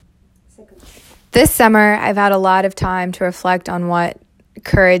This summer, I've had a lot of time to reflect on what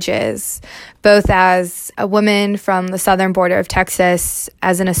courage is, both as a woman from the southern border of Texas,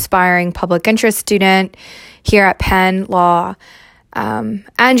 as an aspiring public interest student here at Penn Law,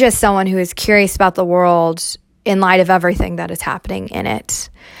 and just someone who is curious about the world in light of everything that is happening in it.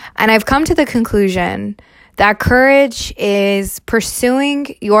 And I've come to the conclusion that courage is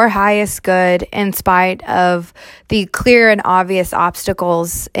pursuing your highest good in spite of the clear and obvious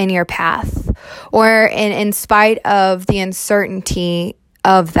obstacles in your path, or in spite of the uncertainty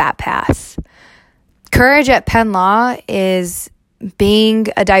of that path. Courage at Penn Law is being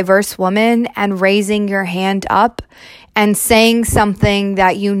a diverse woman and raising your hand up and saying something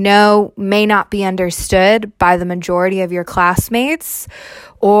that you know may not be understood by the majority of your classmates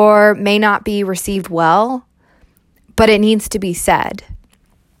or may not be received well, but it needs to be said.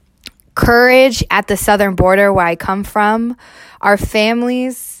 Courage at the southern border where I come from are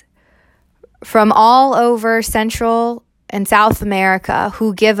families from all over Central and South America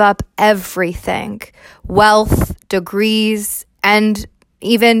who give up everything, wealth, degrees, and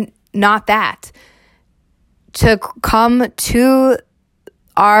even not that, to come to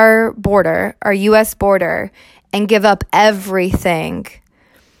our border, our U.S. border, and give up everything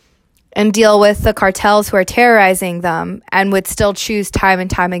and deal with the cartels who are terrorizing them, and would still choose time and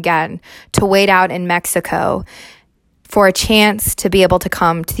time again to wait out in Mexico for a chance to be able to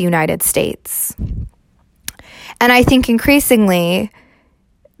come to the United States. And I think increasingly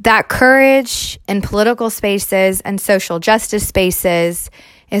that courage in political spaces and social justice spaces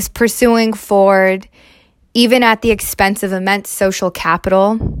is pursuing forward even at the expense of immense social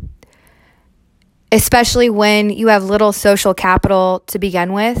capital, especially when you have little social capital to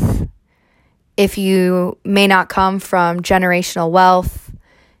begin with. If you may not come from generational wealth,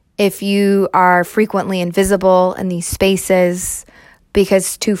 if you are frequently invisible in these spaces,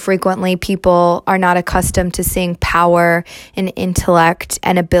 because too frequently people are not accustomed to seeing power and intellect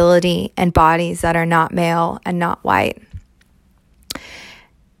and ability and bodies that are not male and not white.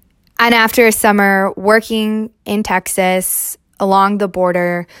 And after a summer working in Texas, along the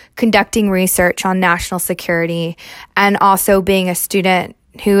border, conducting research on national security, and also being a student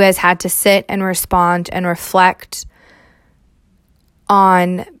who has had to sit and respond and reflect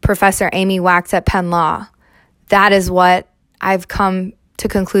on Professor Amy Wax at Penn Law, that is what I've come to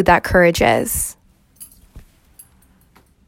conclude that courage is.